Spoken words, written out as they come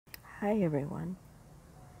Hi everyone.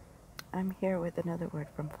 I'm here with another word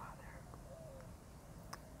from Father.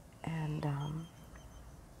 And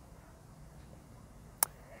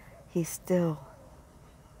he's still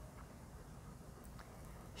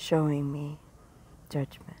showing me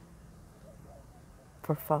judgment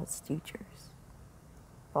for false teachers,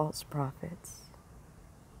 false prophets,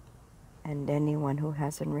 and anyone who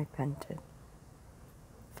hasn't repented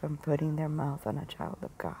from putting their mouth on a child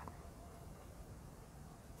of God.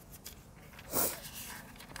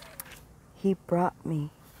 He brought me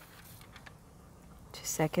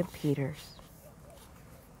to 2 Peter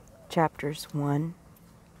chapters 1,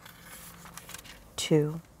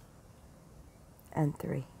 2, and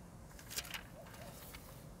 3.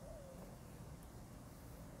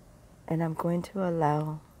 And I'm going to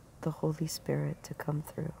allow the Holy Spirit to come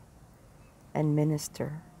through and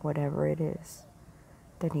minister whatever it is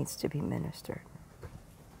that needs to be ministered.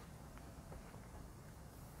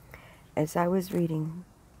 As I was reading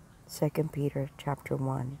 2 Peter chapter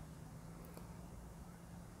 1,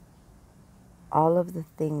 all of the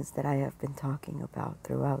things that I have been talking about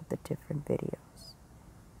throughout the different videos,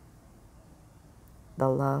 the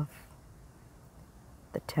love,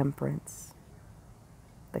 the temperance,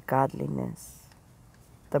 the godliness,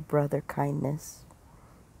 the brother kindness,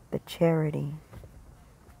 the charity,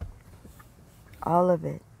 all of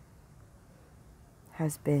it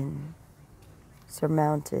has been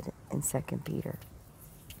surmounted in 2 Peter.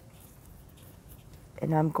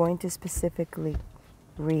 And I'm going to specifically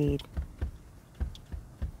read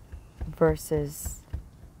verses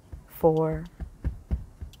 4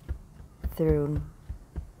 through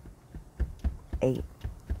 8.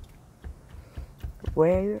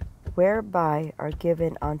 Whereby are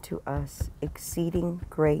given unto us exceeding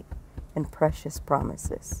great and precious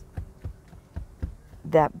promises,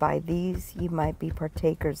 that by these ye might be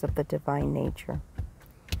partakers of the divine nature,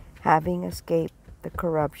 having escaped the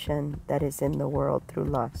corruption that is in the world through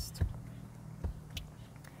lust.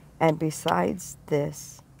 And besides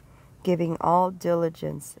this, giving all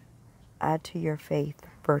diligence, add to your faith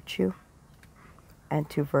virtue, and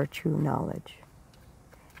to virtue knowledge,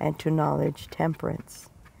 and to knowledge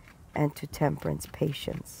temperance, and to temperance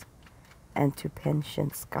patience, and to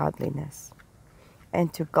patience godliness,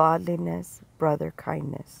 and to godliness brother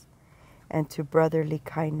kindness, and to brotherly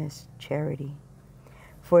kindness charity.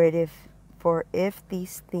 For if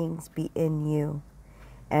these things be in you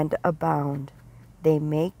and abound, they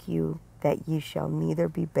make you that ye shall neither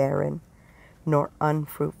be barren nor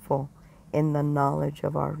unfruitful in the knowledge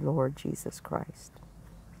of our Lord Jesus Christ.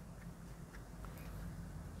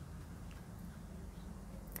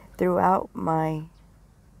 Throughout my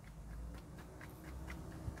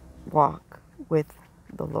walk with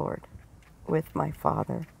the Lord, with my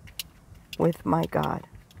Father, with my God,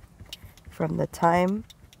 from the time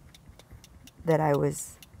that I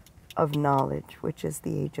was of knowledge, which is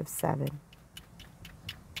the age of 7,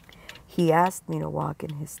 He asked me to walk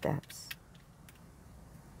in His steps.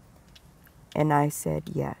 And I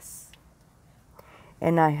said yes.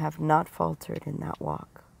 And I have not faltered in that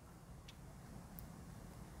walk.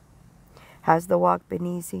 Has the walk been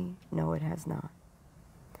easy? No, it has not.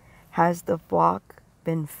 Has the walk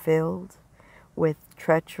been filled with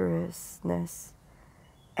treacherousness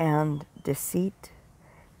and deceit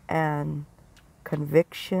and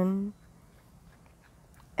conviction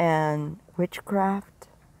and witchcraft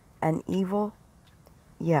and evil?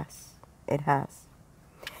 Yes, it has.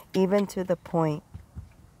 Even to the point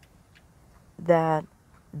that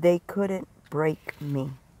they couldn't break me.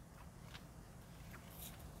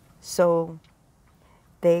 So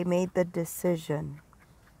they made the decision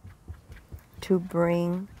to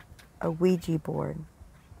bring a Ouija board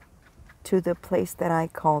to the place that I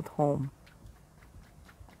called home.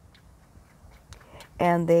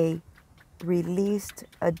 And they released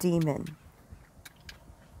a demon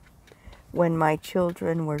when my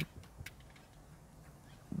children were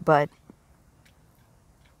but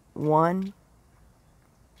 1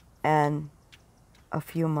 and a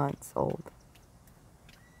few months old.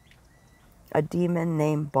 A demon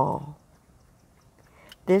named Baal.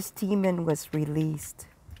 This demon was released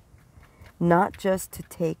not just to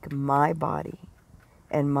take my body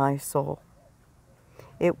and my soul.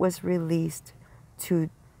 It was released to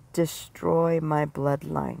destroy my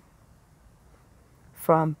bloodline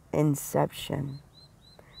from inception,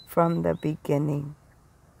 from the beginning.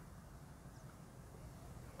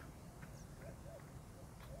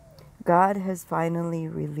 God has finally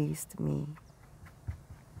released me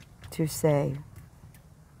to say,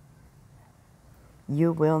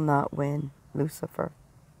 you will not win, Lucifer.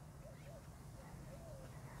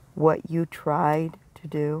 What you tried to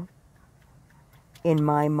do, in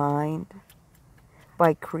my mind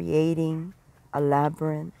by creating a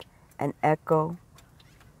labyrinth, an echo,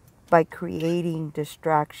 by creating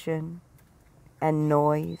distraction and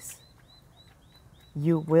noise,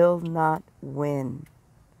 you will not win.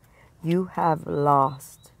 You have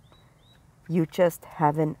lost. You just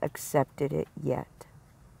haven't accepted it yet.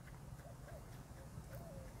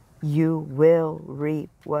 You will reap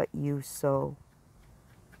what you sow.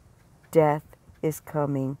 Death is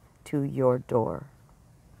coming to your door.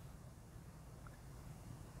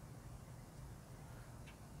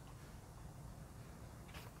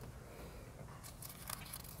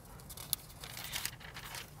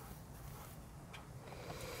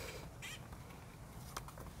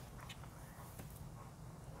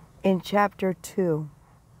 In chapter 2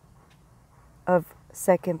 of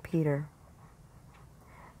 2 Peter,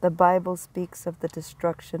 the Bible speaks of the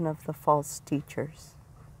destruction of the false teachers,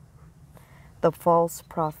 the false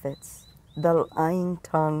prophets, the lying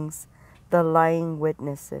tongues, the lying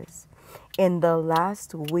witnesses. In the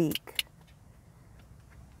last week,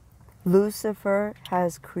 Lucifer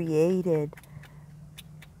has created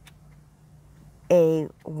a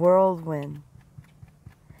whirlwind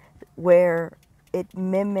where it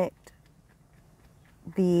mimicked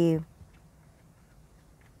the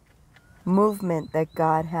movement that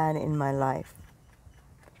God had in my life.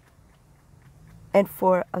 And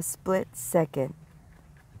for a split second,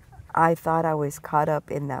 I thought I was caught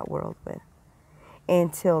up in that whirlwind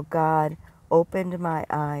until God opened my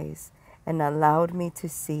eyes and allowed me to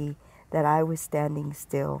see that I was standing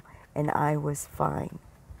still and I was fine.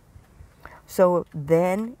 So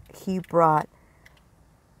then he brought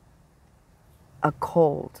a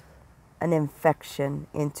cold, an infection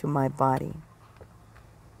into my body.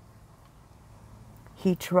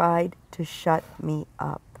 He tried to shut me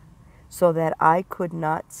up so that I could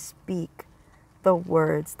not speak the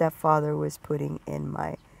words that Father was putting in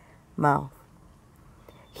my mouth.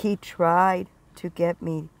 He tried to get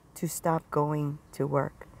me to stop going to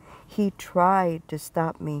work. He tried to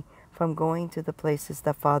stop me from going to the places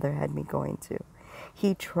that Father had me going to.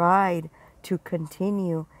 He tried to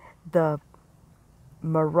continue the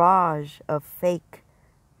mirage of fake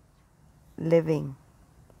living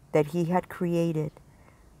that he had created.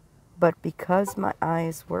 But because my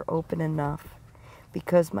eyes were open enough,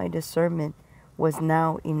 because my discernment was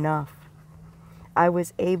now enough, I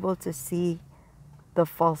was able to see the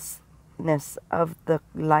falseness of the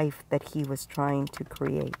life that he was trying to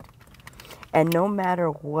create. And no matter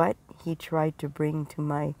what he tried to bring to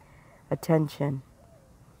my attention,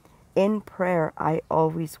 in prayer, I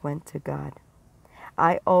always went to God.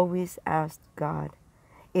 I always asked God,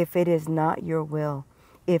 if it is not your will,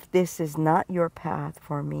 if this is not your path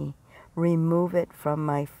for me, remove it from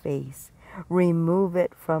my face. Remove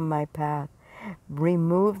it from my path.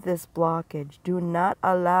 Remove this blockage. Do not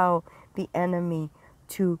allow the enemy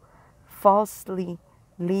to falsely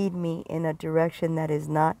lead me in a direction that is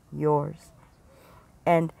not yours.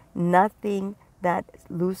 And nothing that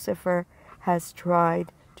Lucifer has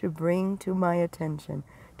tried to bring to my attention,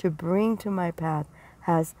 to bring to my path,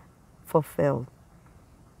 has fulfilled.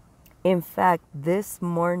 In fact, this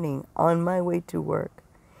morning on my way to work,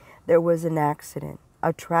 there was an accident,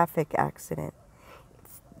 a traffic accident,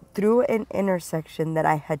 through an intersection that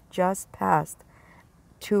I had just passed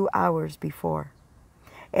 2 hours before.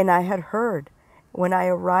 And I had heard, when I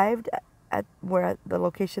arrived at the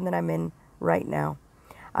location that I'm in right now,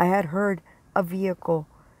 I had heard a vehicle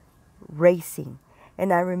racing.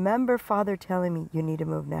 And I remember Father telling me, you need to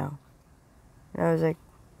move now. And I was like,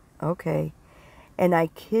 okay. And I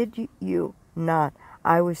kid you not,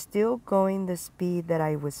 I was still going the speed that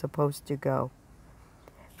I was supposed to go.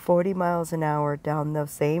 40 miles an hour down the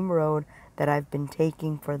same road that I've been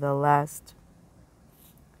taking for the last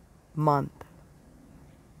month.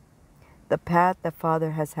 The path that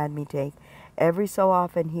Father has had me take. Every so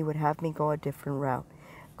often he would have me go a different route.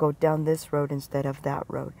 Go down this road instead of that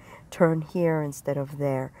road. Turn here instead of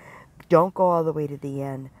there. Don't go all the way to the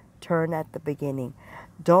end. Turn at the beginning.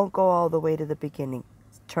 Don't go all the way to the beginning.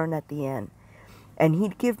 Turn at the end. And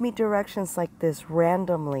he'd give me directions like this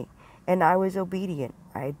randomly. And I was obedient.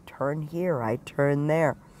 I'd turn here. I'd turn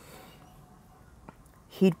there.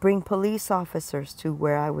 He'd bring police officers to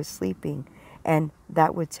where I was sleeping. And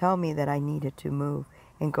that would tell me that I needed to move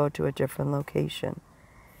and go to a different location.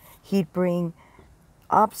 He'd bring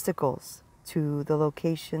obstacles to the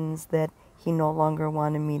locations that he no longer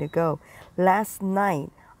wanted me to go. Last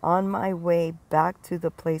night, on my way back to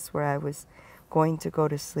the place where I was going to go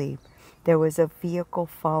to sleep, there was a vehicle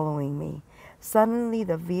following me. Suddenly,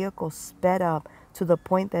 the vehicle sped up to the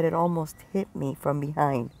point that it almost hit me from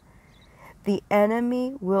behind. The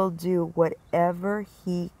enemy will do whatever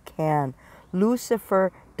he can.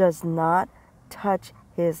 Lucifer does not touch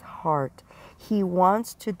his heart. He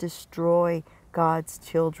wants to destroy God's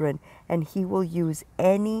children, and he will use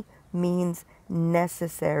any means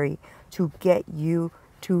necessary to get you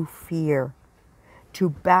to fear, to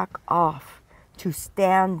back off, to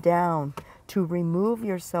stand down, to remove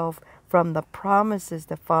yourself from the promises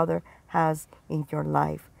the Father has in your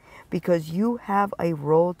life, because you have a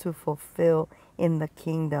role to fulfill in the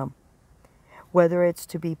kingdom, whether it's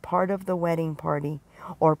to be part of the wedding party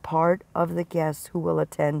or part of the guests who will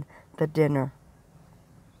attend the dinner.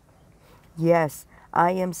 Yes,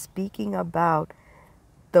 I am speaking about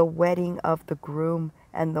the wedding of the groom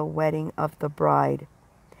and the wedding of the bride,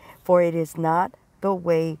 for it is not the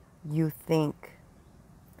way you think.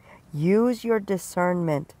 Use your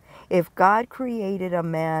discernment. If God created a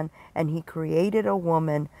man and he created a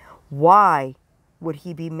woman, why would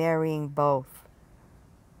he be marrying both?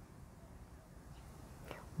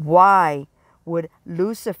 Why would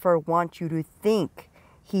Lucifer want you to think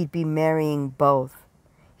he'd be marrying both?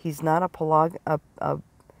 He's not a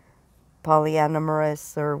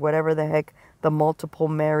polyamorous or whatever the heck the multiple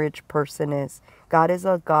marriage person is. God is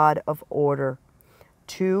a God of order.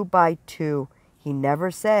 2 by 2. He never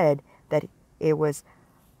said that it was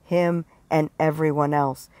him and everyone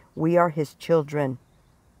else. We are his children,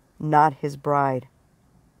 not his bride.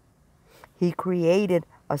 He created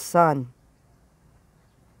a son.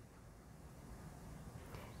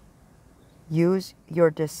 Use your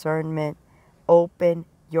discernment. Open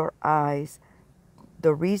your eyes.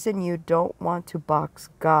 The reason you don't want to box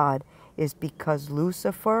God is because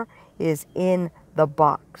Lucifer is in the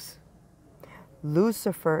box.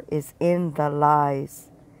 Lucifer is in the lies.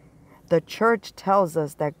 The church tells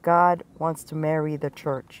us that God wants to marry the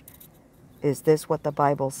church. Is this what the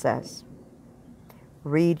Bible says?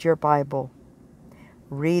 Read your Bible.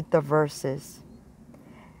 Read the verses.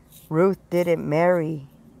 Ruth didn't marry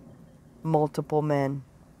multiple men.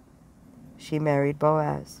 She married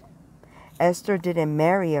Boaz. Esther didn't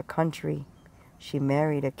marry a country. She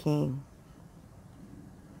married a king.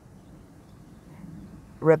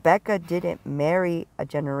 Rebecca didn't marry a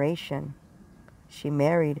generation. She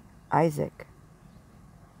married Isaac.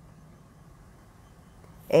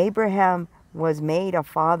 Abraham was made a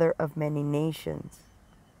father of many nations,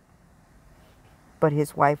 but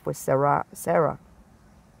his wife was Sarah.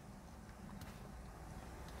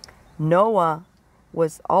 Noah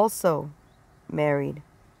was also married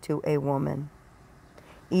to a woman.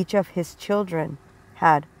 Each of his children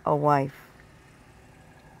had a wife.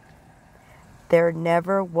 There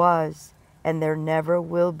never was and there never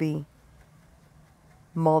will be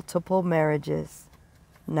multiple marriages,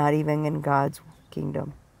 not even in God's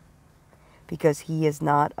kingdom, because he is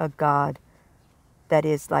not a God that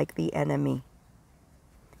is like the enemy.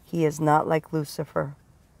 He is not like Lucifer.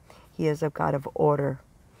 He is a God of order.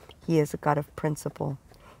 He is a God of principle.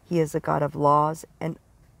 He is a God of laws, and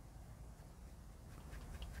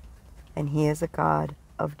he is a God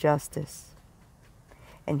of justice.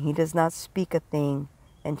 And he does not speak a thing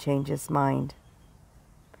and change his mind.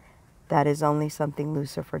 That is only something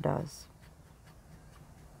Lucifer does.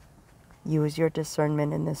 Use your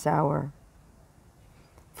discernment in this hour,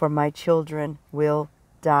 for my children will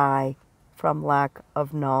die from lack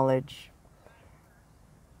of knowledge.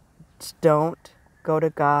 Don't go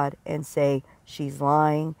to God and say, she's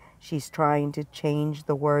lying, she's trying to change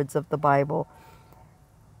the words of the Bible.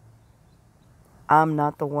 I'm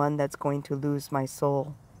not the one that's going to lose my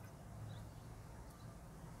soul.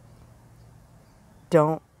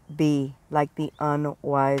 Don't be like the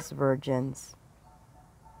unwise virgins.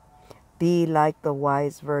 Be like the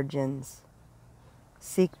wise virgins.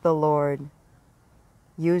 Seek the Lord.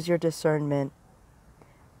 Use your discernment.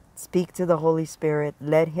 Speak to the Holy Spirit.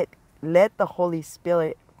 Let the Holy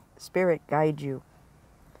Spirit guide you.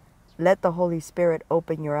 Let the Holy Spirit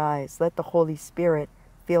open your eyes. Let the Holy Spirit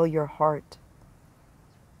fill your heart.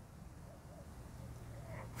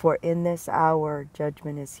 For in this hour,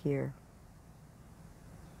 judgment is here.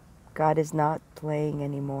 God is not playing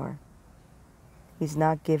anymore. He's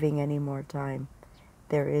not giving any more time.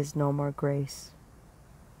 There is no more grace.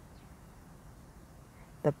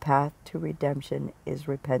 The path to redemption is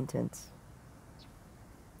repentance.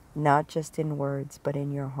 Not just in words, but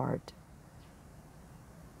in your heart.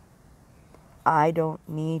 I don't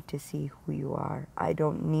need to see who you are. I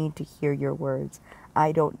don't need to hear your words.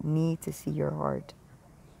 I don't need to see your heart,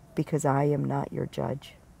 because I am not your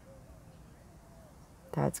judge.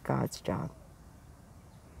 That's God's job.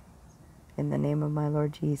 In the name of my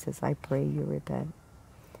Lord Jesus, I pray you repent.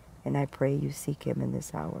 And I pray you seek him in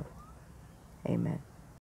this hour. Amen.